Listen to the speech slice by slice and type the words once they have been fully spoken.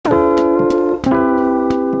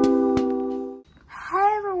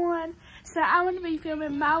I'm going to be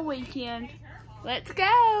filming my weekend. Let's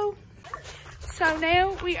go. So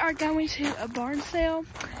now we are going to a barn sale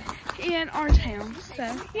in our town. So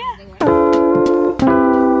yeah.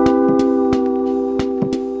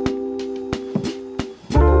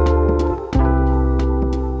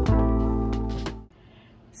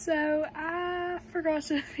 So I forgot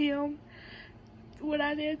to film what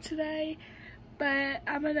I did today, but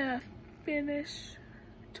I'm gonna finish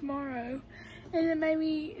tomorrow and then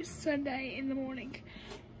maybe Sunday in the morning.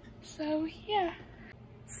 So yeah.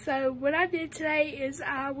 So what I did today is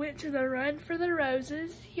I went to the Run for the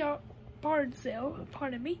Roses barn sale,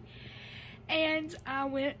 pardon me, and I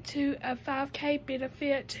went to a 5K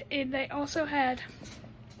benefit, and they also had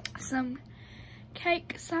some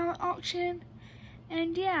cake silent auction.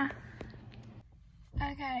 And yeah.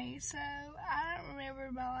 Okay, so I don't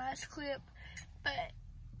remember my last clip, but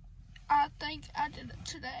I think I did it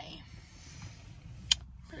today.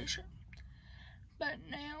 Pretty sure. But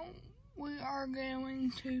now we are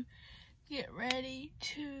going to get ready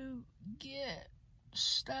to get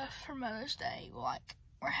stuff for Mother's Day. Like,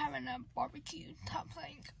 we're having a barbecue type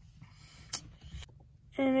thing.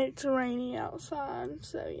 And it's rainy outside,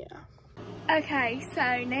 so yeah. Okay,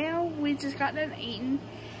 so now we just got done eating,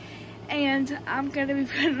 and I'm gonna be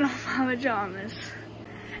putting on my pajamas.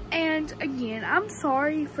 And again, I'm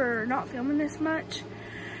sorry for not filming this much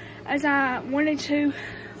as I wanted to,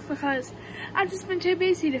 because I've just been too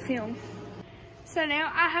busy to film. So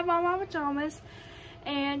now I have on my pajamas,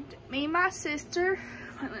 and me and my sister,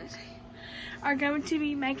 let's see, are going to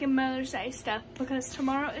be making Mother's Day stuff because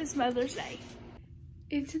tomorrow is Mother's Day.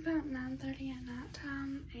 It's about 9:30 at night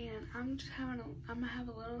time, and I'm gonna have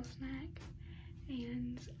a little snack,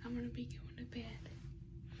 and I'm gonna be going to bed.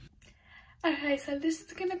 Okay, so this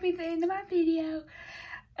is gonna be the end of my video.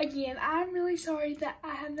 Again, I'm really sorry that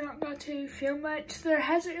I have not got to film much. There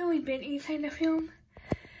hasn't really been anything to film,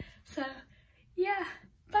 so